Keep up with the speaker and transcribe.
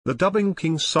The Dubbing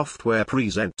King software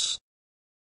presents.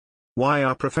 Why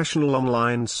are professional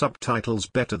online subtitles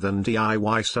better than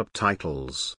DIY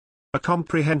subtitles? A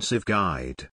comprehensive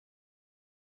guide.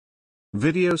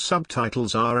 Video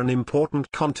subtitles are an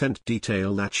important content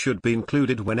detail that should be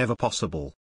included whenever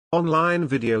possible. Online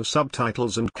video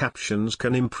subtitles and captions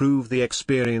can improve the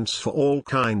experience for all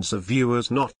kinds of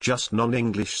viewers, not just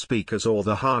non-English speakers or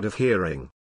the hard of hearing.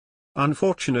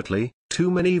 Unfortunately, too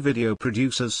many video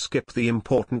producers skip the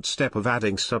important step of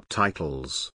adding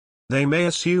subtitles. They may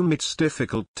assume it's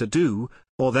difficult to do,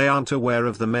 or they aren't aware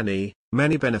of the many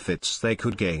benefits they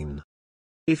could gain.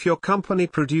 If your company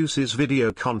produces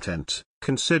video content,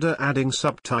 consider adding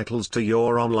subtitles to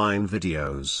your online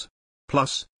videos.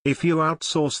 Plus, if you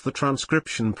outsource the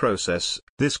transcription process,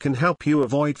 this can help you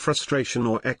avoid frustration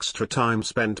or extra time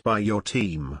spent by your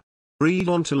team. Read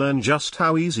on to learn just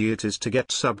how easy it is to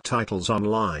get subtitles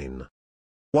online.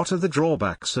 What are the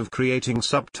drawbacks of creating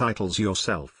subtitles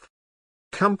yourself?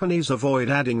 Companies avoid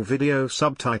adding video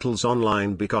subtitles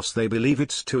online because they believe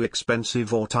it's too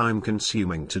expensive or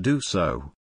time-consuming to do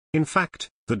so. In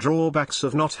fact, the drawbacks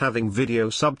of not having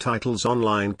video subtitles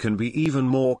online can be even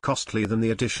more costly than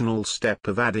the additional step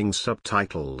of adding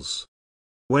subtitles.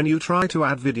 When you try to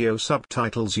add video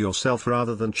subtitles yourself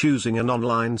rather than choosing an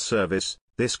online service,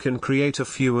 this can create a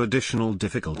few additional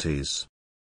difficulties.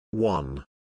 1.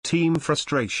 Team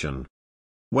frustration.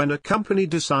 When a company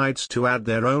decides to add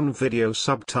their own video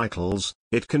subtitles,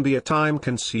 it can be a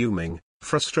time-consuming,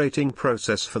 frustrating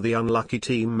process for the unlucky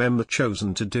team member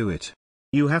chosen to do it.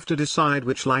 You have to decide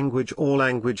which language or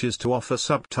languages to offer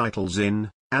subtitles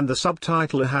in, and the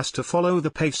subtitler has to follow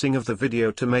the pacing of the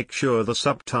video to make sure the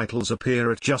subtitles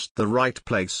appear at just the right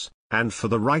place, and for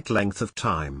the right length of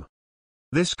time.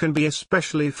 This can be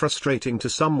especially frustrating to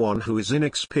someone who is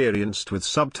inexperienced with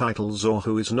subtitles or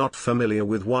who is not familiar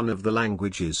with one of the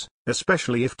languages,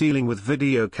 especially if dealing with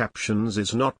video captions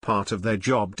is not part of their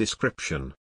job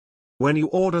description. When you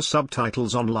order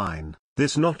subtitles online,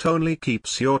 this not only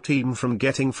keeps your team from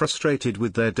getting frustrated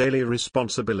with their daily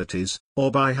responsibilities,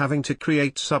 or by having to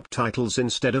create subtitles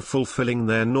instead of fulfilling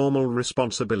their normal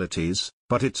responsibilities,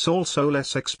 but it's also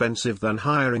less expensive than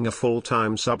hiring a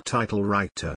full-time subtitle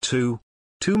writer. 2.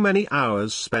 Too many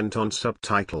hours spent on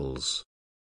subtitles.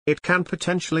 It can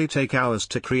potentially take hours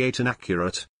to create an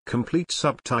accurate, complete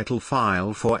subtitle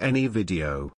file for any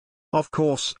video. Of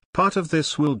course, part of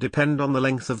this will depend on the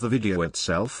length of the video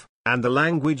itself, and the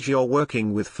language you're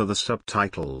working with for the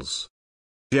subtitles.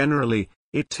 Generally,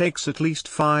 it takes at least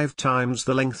 5 times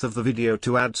the length of the video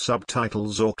to add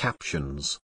subtitles or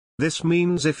captions. This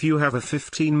means if you have a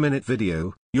 15-minute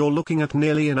video, you're looking at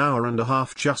nearly an hour and a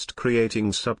half just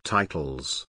creating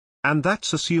subtitles. And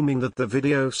that's assuming that the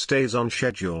video stays on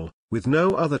schedule, with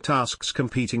no other tasks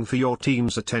competing for your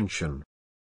team's attention.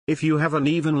 If you have an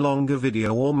even longer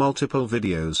video or multiple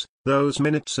videos, those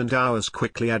minutes and hours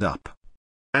quickly add up.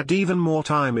 Add even more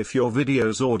time if your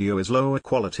video's audio is lower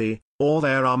quality, or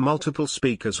there are multiple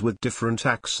speakers with different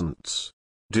accents.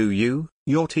 Do you,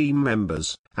 your team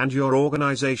members, and your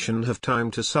organization have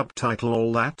time to subtitle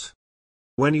all that?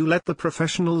 When you let the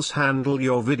professionals handle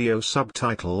your video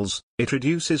subtitles, it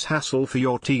reduces hassle for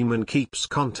your team and keeps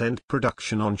content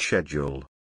production on schedule.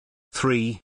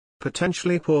 3.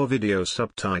 Potentially poor video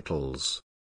subtitles.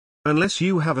 Unless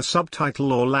you have a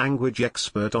subtitle or language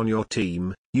expert on your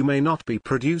team, you may not be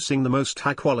producing the most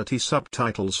high-quality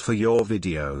subtitles for your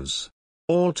videos.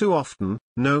 All too often,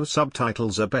 no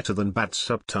subtitles are better than bad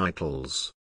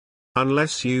subtitles.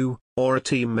 Unless you, or a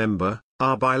team member,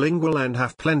 are bilingual and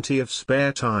have plenty of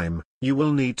spare time, you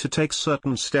will need to take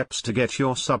certain steps to get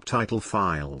your subtitle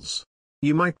files.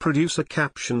 You might produce a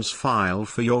captions file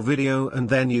for your video and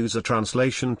then use a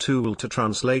translation tool to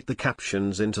translate the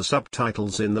captions into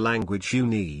subtitles in the language you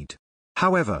need.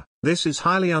 However, this is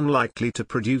highly unlikely to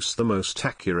produce the most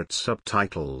accurate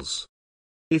subtitles.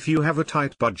 If you have a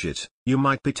tight budget, you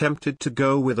might be tempted to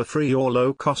go with a free or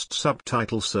low-cost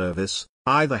subtitle service,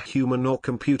 either human or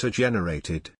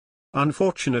computer-generated.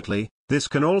 Unfortunately, this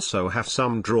can also have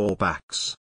some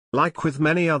drawbacks. Like with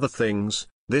many other things,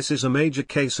 this is a major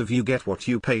case of you get what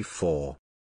you pay for.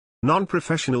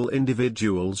 Non-professional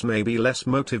individuals may be less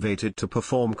motivated to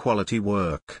perform quality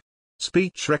work.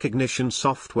 Speech recognition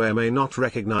software may not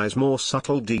recognize more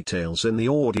subtle details in the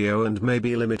audio and may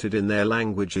be limited in their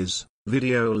languages,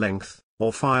 video length,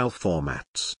 or file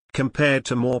formats, compared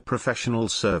to more professional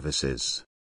services.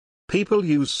 People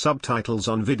use subtitles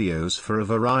on videos for a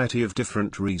variety of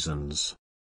different reasons.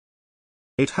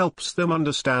 It helps them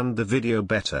understand the video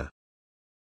better.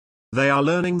 They are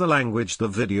learning the language the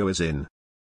video is in.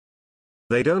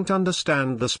 They don't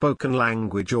understand the spoken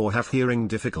language or have hearing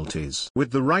difficulties.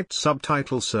 With the right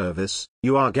subtitle service,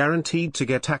 you are guaranteed to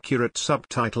get accurate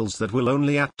subtitles that will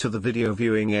only add to the video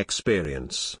viewing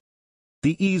experience.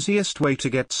 The easiest way to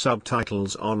get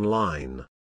subtitles online.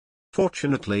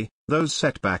 Fortunately, those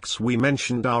setbacks we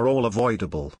mentioned are all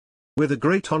avoidable. With a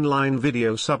great online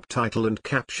video subtitle and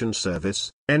caption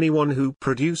service, anyone who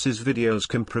produces videos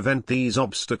can prevent these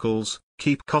obstacles,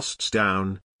 keep costs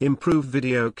down, improve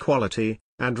video quality,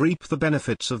 and reap the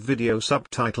benefits of video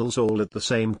subtitles all at the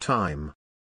same time.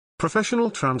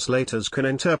 Professional translators can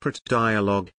interpret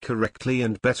dialogue correctly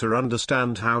and better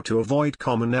understand how to avoid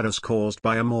common errors caused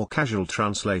by a more casual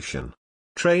translation.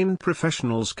 Trained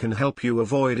professionals can help you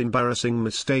avoid embarrassing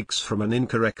mistakes from an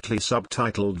incorrectly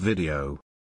subtitled video.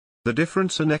 The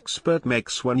difference an expert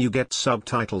makes when you get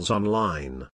subtitles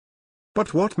online.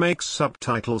 But what makes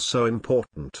subtitles so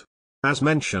important? As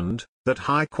mentioned, that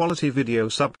high-quality video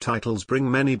subtitles bring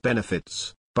many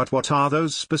benefits, but what are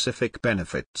those specific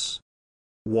benefits?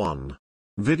 1.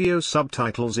 Video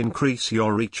subtitles increase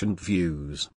your reach and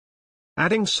views.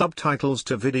 Adding subtitles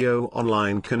to video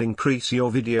online can increase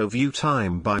your video view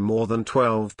time by more than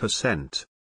 12%.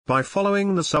 By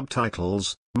following the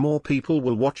subtitles, more people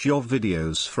will watch your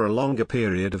videos for a longer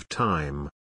period of time.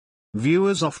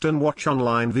 Viewers often watch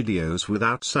online videos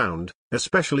without sound,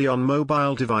 especially on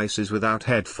mobile devices without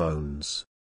headphones.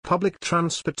 Public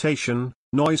transportation,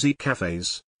 noisy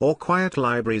cafes, or quiet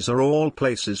libraries are all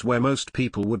places where most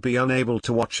people would be unable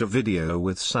to watch a video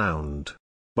with sound.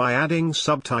 By adding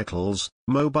subtitles,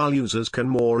 mobile users can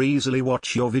more easily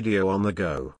watch your video on the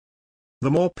go.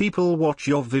 The more people watch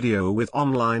your video with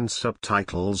online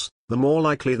subtitles, the more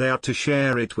likely they are to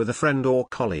share it with a friend or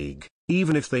colleague,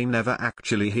 even if they never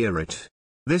actually hear it.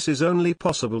 This is only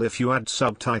possible if you add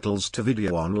subtitles to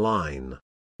video online.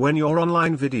 When your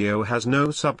online video has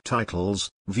no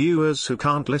subtitles, viewers who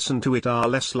can't listen to it are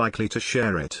less likely to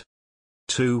share it.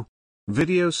 2.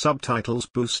 Video subtitles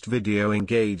boost video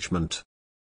engagement.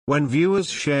 When viewers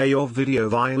share your video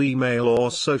via email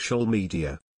or social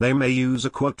media, they may use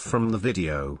a quote from the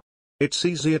video. It's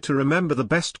easier to remember the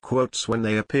best quotes when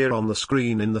they appear on the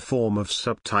screen in the form of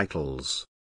subtitles.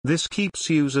 This keeps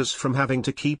users from having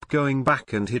to keep going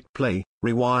back and hit play,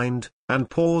 rewind, and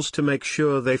pause to make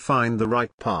sure they find the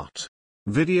right part.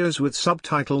 Videos with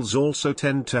subtitles also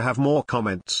tend to have more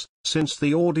comments, since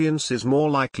the audience is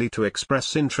more likely to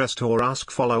express interest or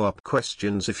ask follow-up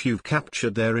questions if you've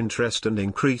captured their interest and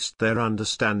increased their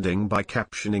understanding by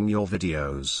captioning your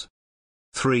videos.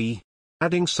 3.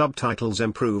 Adding subtitles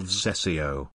improves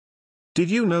SEO. Did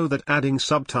you know that adding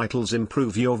subtitles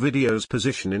improve your video's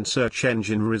position in search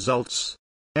engine results?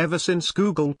 Ever since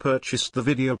Google purchased the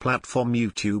video platform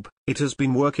YouTube, it has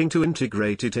been working to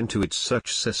integrate it into its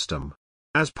search system.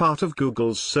 As part of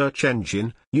Google's search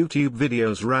engine, YouTube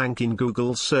videos rank in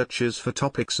Google searches for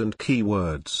topics and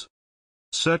keywords.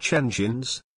 Search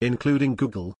engines, including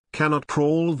Google, cannot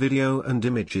crawl video and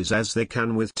images as they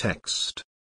can with text.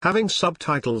 Having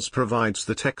subtitles provides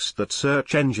the text that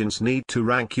search engines need to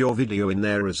rank your video in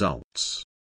their results.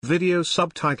 Video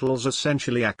subtitles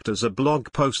essentially act as a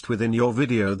blog post within your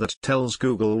video that tells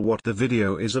Google what the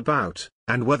video is about,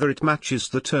 and whether it matches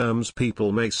the terms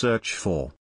people may search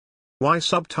for. Why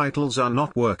subtitles are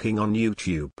not working on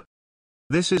YouTube?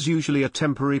 This is usually a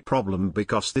temporary problem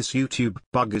because this YouTube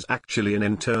bug is actually an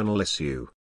internal issue.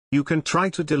 You can try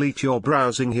to delete your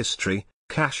browsing history,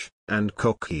 cache, and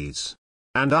cookies.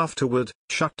 And afterward,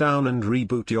 shut down and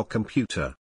reboot your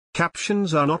computer.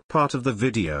 Captions are not part of the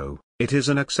video, it is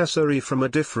an accessory from a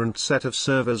different set of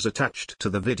servers attached to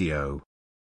the video.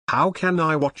 How can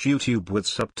I watch YouTube with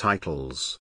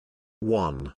subtitles?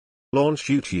 1. Launch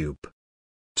YouTube.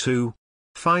 2.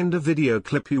 Find a video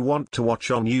clip you want to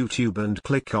watch on YouTube and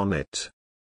click on it.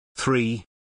 3.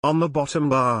 On the bottom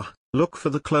bar, look for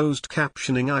the closed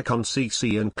captioning icon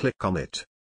CC and click on it.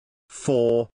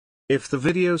 4. If the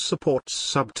video supports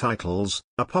subtitles,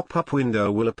 a pop-up window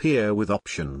will appear with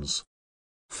options.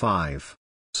 5.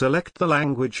 Select the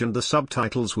language and the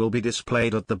subtitles will be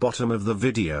displayed at the bottom of the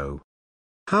video.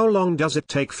 How long does it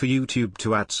take for YouTube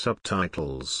to add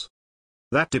subtitles?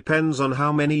 That depends on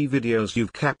how many videos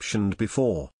you've captioned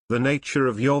before, the nature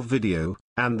of your video,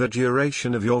 and the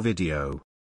duration of your video.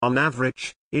 On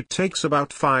average, it takes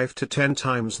about 5 to 10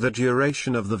 times the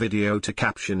duration of the video to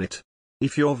caption it.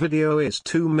 If your video is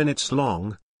 2 minutes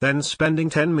long, then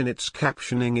spending 10 minutes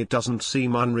captioning it doesn't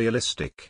seem unrealistic.